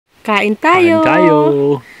Kain tayo! Kain tayo!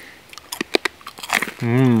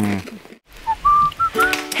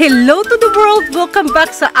 Hello to the world! Welcome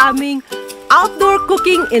back sa aming outdoor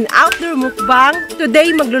cooking and outdoor mukbang.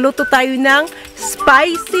 Today, magluluto tayo ng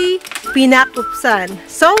spicy pinakupsan.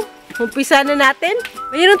 So, umpisa na natin.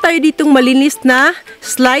 Mayroon tayo ditong malinis na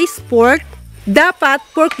sliced pork. Dapat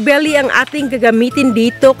pork belly ang ating gagamitin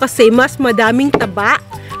dito kasi mas madaming taba.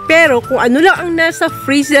 Pero kung ano lang ang nasa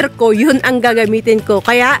freezer ko, yun ang gagamitin ko.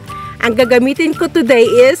 Kaya, ang gagamitin ko today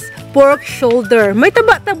is pork shoulder. May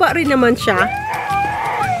taba-taba rin naman siya.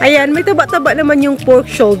 Ayan, may taba-taba naman yung pork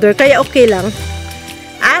shoulder. Kaya okay lang.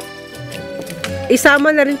 At,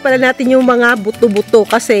 isama na rin pala natin yung mga buto-buto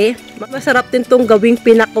kasi masarap din tong gawing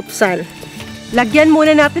pinakupsan. Lagyan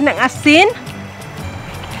muna natin ng asin.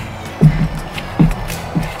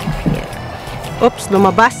 Oops,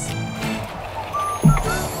 lumabas.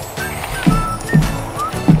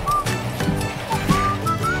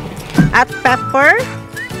 At pepper.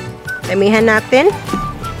 Damihan natin.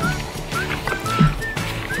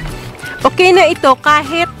 Okay na ito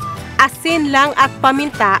kahit asin lang at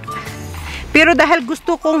paminta. Pero dahil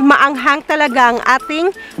gusto kong maanghang talaga ang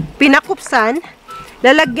ating pinakupsan,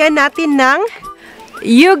 lalagyan natin ng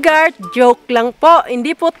yogurt. Joke lang po.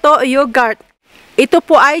 Hindi po to yogurt. Ito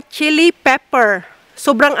po ay chili pepper.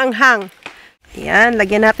 Sobrang anghang. Ayan,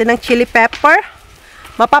 lagyan natin ng chili pepper.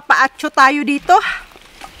 Mapapaatso tayo dito.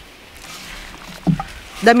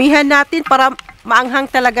 Damihan natin para maanghang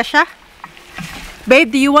talaga siya. Babe,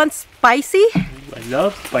 do you want spicy? I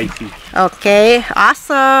love spicy. Okay,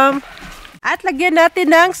 awesome. At lagyan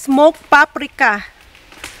natin ng smoked paprika.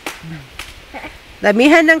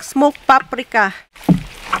 Damihan ng smoked paprika.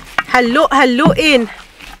 Haluin.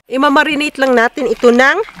 Imamarinate lang natin ito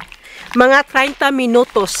ng mga 30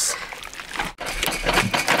 minutos.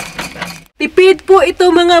 Tipid po ito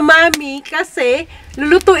mga mami kasi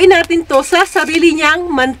lulutuin natin to sa sarili niyang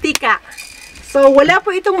mantika. So, wala po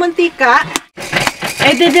itong mantika.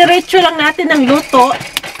 Eh, didiretso lang natin ang luto.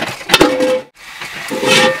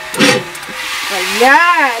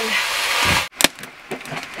 Ayan.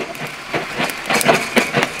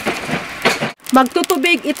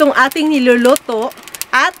 Magtutubig itong ating niluluto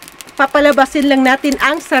at papalabasin lang natin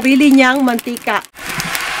ang sarili niyang mantika.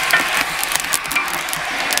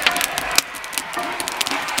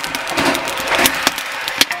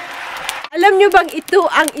 Alam nyo bang ito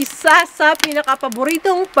ang isa sa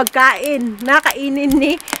pinakapaboritong pagkain na kainin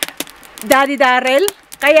ni Daddy Daryl?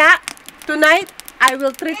 Kaya, tonight, I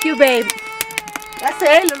will treat you, babe.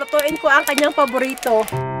 Kasi, lulutuin ko ang kanyang paborito.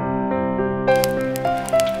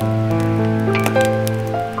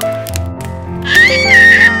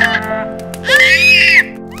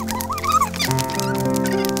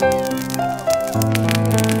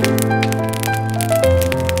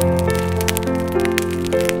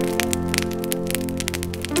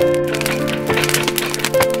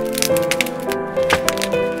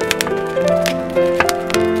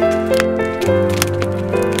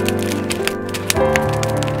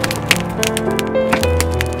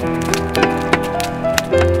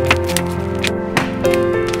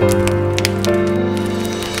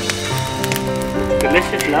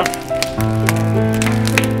 Delicious, love.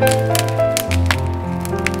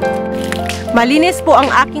 Malinis po ang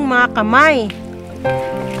aking mga kamay.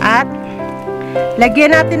 At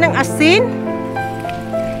lagyan natin ng asin.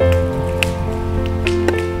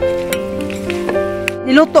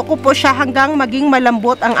 Niluto ko po siya hanggang maging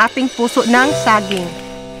malambot ang ating puso ng saging.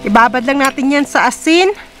 Ibabad lang natin yan sa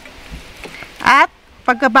asin. At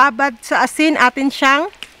pagkababad sa asin, atin siyang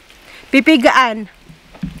pipigaan.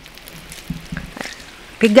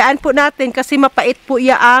 Pigaan po natin kasi mapait po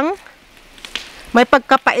iyaang. May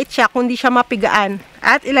pagkapait siya kung di siya mapigaan.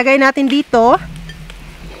 At ilagay natin dito.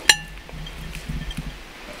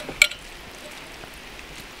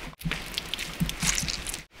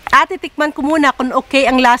 At itikman ko muna kung okay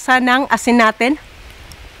ang lasa ng asin natin.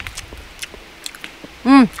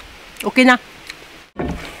 Okay na.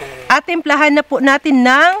 At timplahan na po natin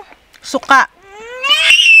ng suka.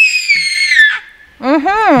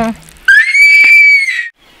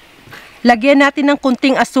 Lagyan natin ng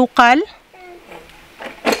kunting asukal.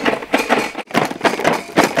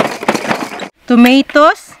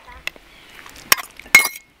 Tomatoes.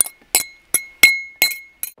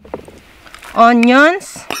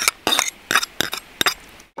 Onions.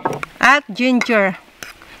 At ginger.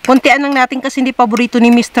 Kuntian lang natin kasi hindi paborito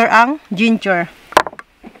ni Mr. ang ginger.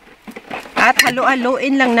 At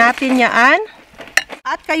halo-haloin lang natin yan.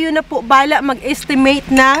 At kayo na po bala mag-estimate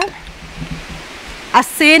ng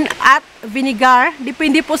asin at vinegar.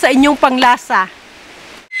 Depende po sa inyong panglasa.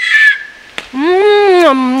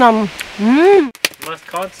 You must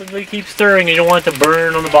constantly keep stirring and you don't want it to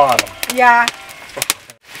burn on the bottom. Yeah.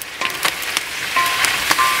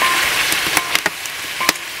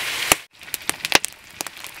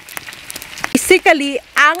 Basically,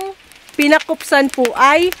 ang pinakupsan po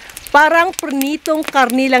ay parang prinitong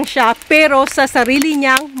karni lang siya pero sa sarili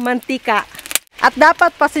niyang mantika. At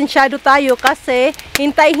dapat pasensyado tayo kasi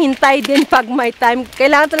hintay-hintay din pag may time.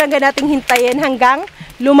 Kailangan talaga nating hintayin hanggang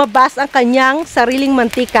lumabas ang kanyang sariling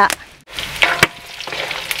mantika.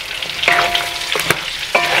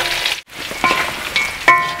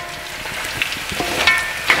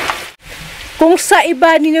 Kung sa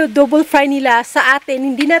iba double fry nila, sa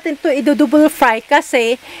atin hindi natin to i-double fry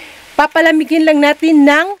kasi papalamigin lang natin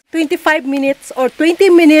ng 25 minutes or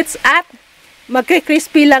 20 minutes at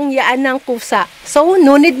magkikrispy lang yaan ng kusa. So,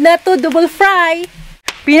 no need na to double fry.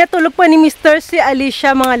 Pinatulog pa ni Mr. si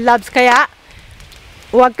Alicia mga loves, kaya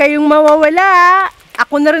huwag kayong mawawala.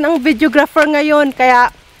 Ako na rin ang videographer ngayon,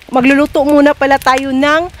 kaya magluluto muna pala tayo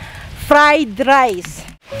ng fried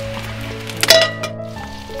rice.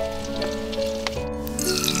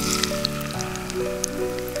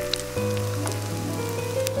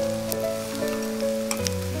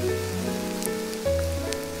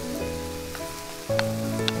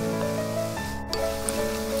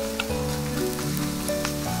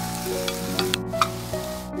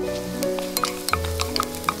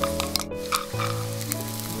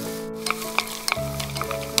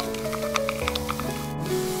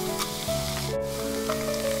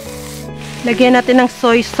 Lagyan natin ng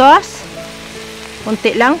soy sauce.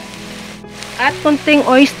 Konti lang. At konting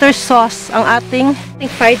oyster sauce ang ating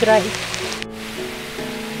fried rice.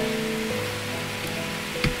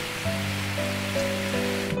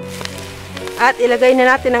 At ilagay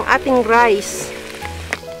na natin ang ating rice.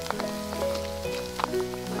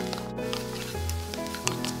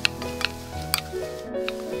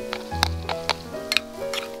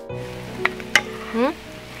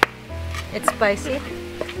 It's spicy.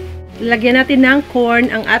 Lagyan natin ng corn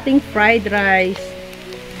ang ating fried rice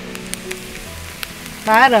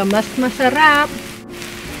para mas masarap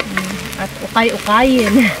at ukay-ukayin.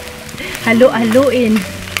 Halo-haloin.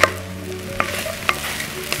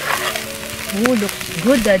 Oh, looks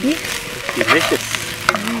good, Daddy. Delicious.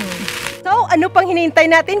 So, ano pang hinihintay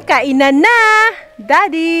natin? Kainan na!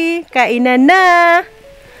 Daddy, kainan na!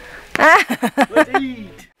 Let's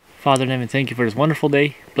eat! Father in heaven, thank you for this wonderful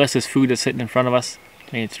day. Bless this food that's sitting in front of us.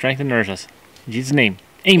 May it strengthen and nourish us. In Jesus' name,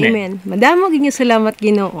 amen. Amen. Madamo ginyo salamat,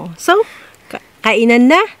 Ginoo. So,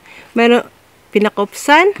 kainan na. Meron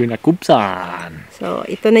pinakupsan. Pinakupsan. So,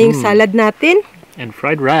 ito na yung salad natin. And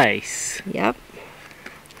fried rice. Yep.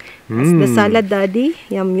 That's the salad, Daddy.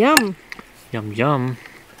 Yum, yum. Yum, yum.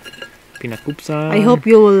 Pinakupsan. I hope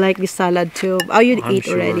you will like this salad too. Oh, you I'm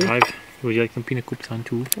ate sure. already. Would you like some pinakupsan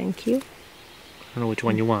too? Thank you. I don't know which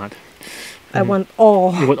one you want. I want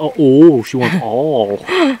all. You want all? Oh, she wants all.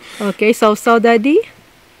 Okay, so Daddy.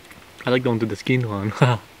 I like going to the skin one.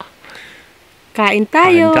 Kain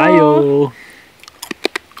tayo. Kain tayo.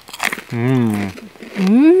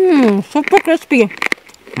 Super crispy.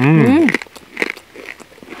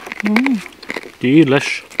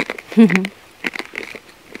 Delish.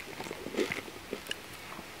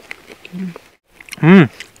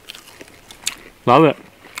 Love it.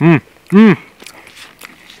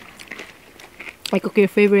 I cook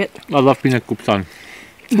your favorite. I love pinakupsan.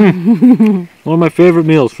 One of my favorite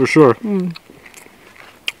meals for sure. And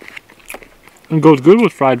goes good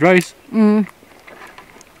with fried rice. And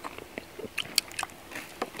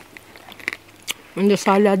the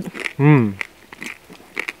salad.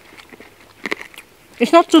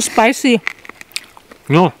 It's not too spicy.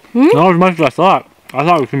 No, not as much as I thought. I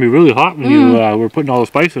thought it was going to be really hot when you were putting all the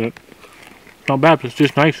spice in it. Not bad, it's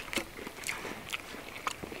just nice.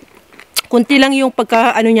 Kunti lang yung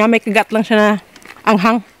pagka, ano niya, may kagat lang siya na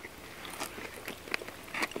anghang.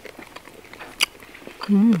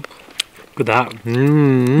 Look at that.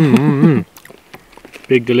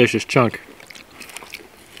 Big delicious chunk.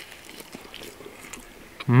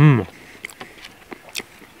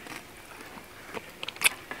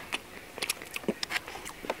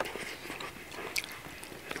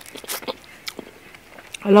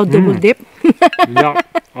 I love double dip. Yeah,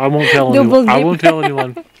 I won't tell Double anyone. I dip. won't tell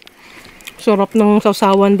anyone. Sarap ng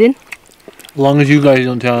sausawan din. As long as you guys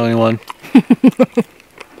don't tell anyone.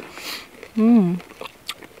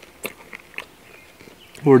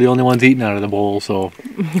 We're the only ones eating out of the bowl, so.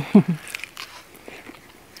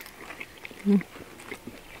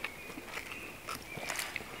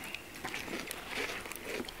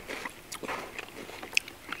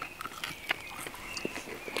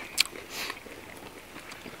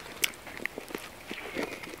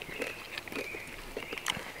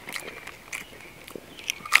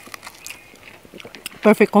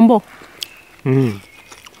 Perfect combo.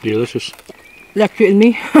 Delicious. Like you and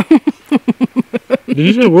me. Did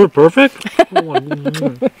you say the word perfect? Oh my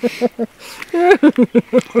God.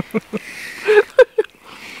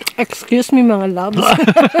 Excuse me, mga loves.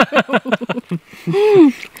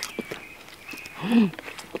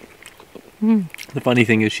 The funny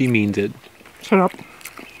thing is, she means it. Sarap.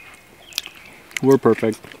 We're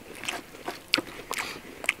perfect.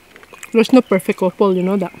 There's no perfect couple, you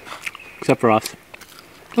know that. Except for us.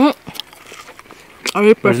 Are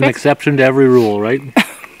we There's an perfect? exception to every rule, right?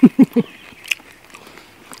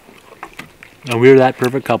 And we're that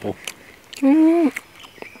perfect couple.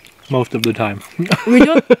 Most of the time.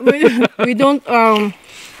 We don't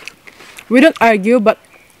argue, but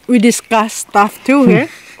we discuss stuff too here.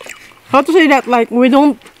 How to say that? Like we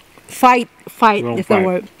don't fight. We don't Is the fight.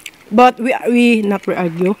 word. But we not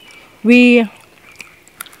argue. We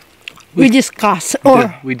discuss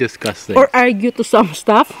or We discuss things. or argue to some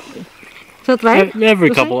stuff. Is that right? Every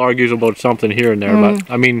To say? couple argues about something here and there, but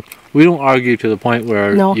I mean, we don't argue to the point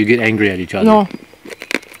where No. you get angry at each other. No.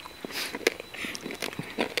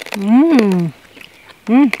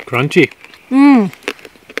 Crunchy. Isn't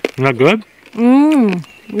that good?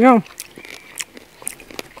 Yeah.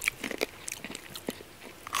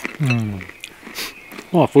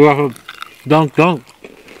 Oh, I forgot to dunk.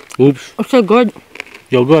 Oops. It's so good.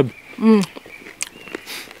 Yo, good. Can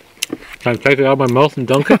I take it out of my mouth and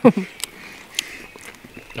dunk it?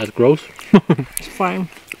 That's gross. It's fine.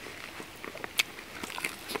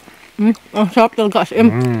 Ang sarap talaga as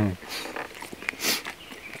in.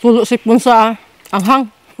 Tulo sipon sa anghang.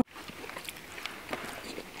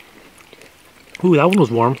 Ooh, that one was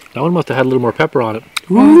warm. That one must have had a little more pepper on it.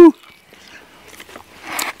 Ooh.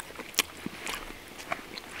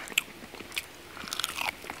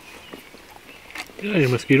 Hey,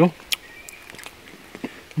 mosquito.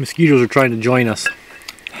 Mosquitoes are trying to join us.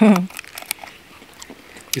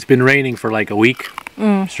 It's been raining for like a week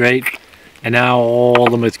straight, and now all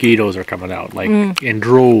the mosquitoes are coming out, like in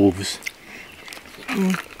droves.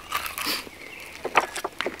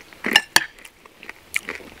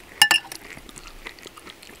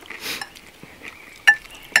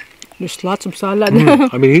 There's lots of salad.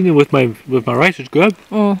 I mean, eating it with my rice is good.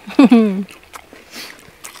 There's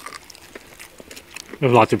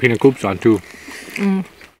lots of Pinakupsan too. And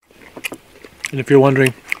if you're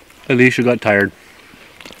wondering, Alicia got tired,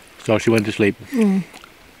 so she went to sleep.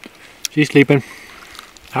 She's sleeping.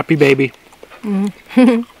 Happy baby.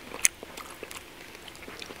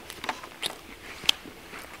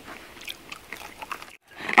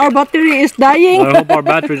 Our battery is dying. I hope our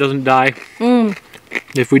battery doesn't die.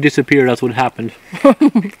 If we disappear, that's what happened.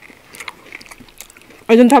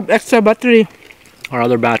 I don't have extra battery. Our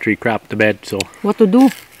other battery crapped the bed, so What to do?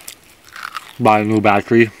 buy a new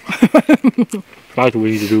battery. That's what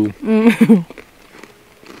we need to do.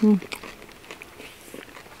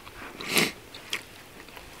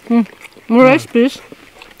 More rice, please.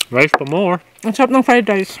 Rice for more. Ang sarap ng fried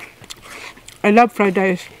rice. I love fried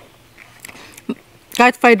rice.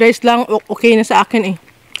 Kahit fried rice lang, okay na sa akin eh.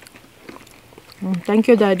 Thank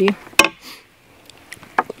you, Daddy.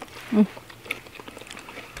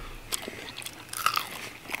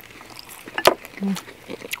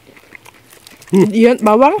 Yan,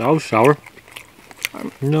 bawang? That was sour.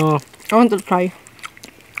 No, I want to try.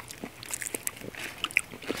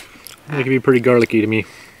 it can be pretty garlicky to me.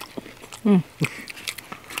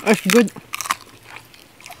 That's good.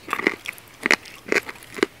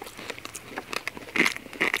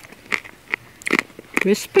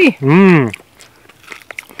 Crispy.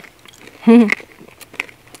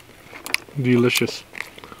 Delicious.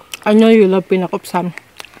 I know you love Pinakupsan.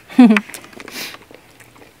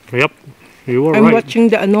 Yep, you were I'm right. watching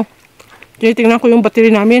the ano. Tinitingnan ko yung battery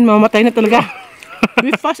namin. Mamamatay na talaga.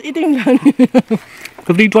 We fast eating lang.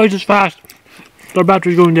 Could be twice as fast. Our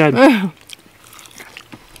battery's going dead.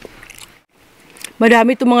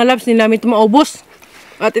 Marami itong mga labs. Hindi namin ito maubos.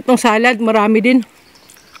 At itong salad, marami din.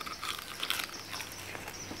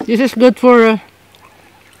 This is good for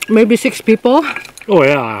maybe 6 people. Oh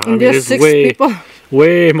yeah, I And mean, there's it's 6 people.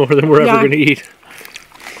 way more than we're ever Yeah. going to eat.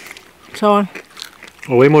 So,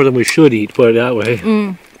 Or way more than we should eat, put it that way.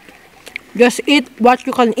 just eat what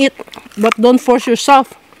you can eat. But don't force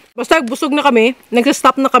yourself. Basta busog na kami,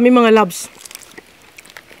 nag-stop na kami mga labs.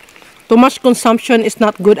 Too much consumption is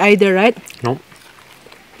not good either, right? Nope.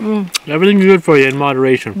 Everything's good for you in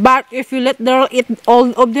moderation. But if you let Daryl eat all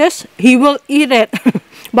of this, he will eat it.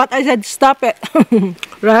 But I said, stop it.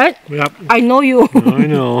 Right? Yep. I know you. I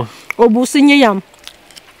know. Ubusin niya yan.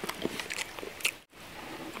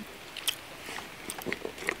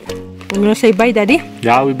 I'm gonna say bye, Daddy.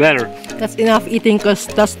 Yeah, we better. That's enough eating because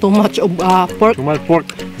that's too much of pork. Too much pork.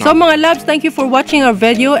 So mga loves, thank you for watching our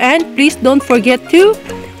video and please don't forget to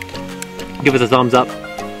Give us a thumbs up.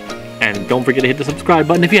 And don't forget to hit the subscribe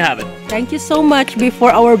button if you haven't. thank you so much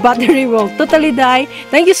before our battery will totally die.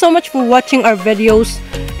 Thank you so much for watching our videos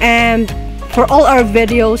and for all our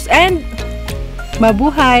videos and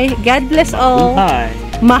mabuhay. God bless all. Bye.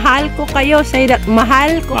 Mahal ko kayo. Say that.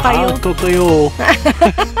 Mahal ko kayo. Mahal ko kayo.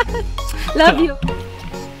 Love you.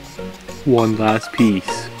 One last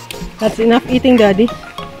piece. That's enough eating, Daddy.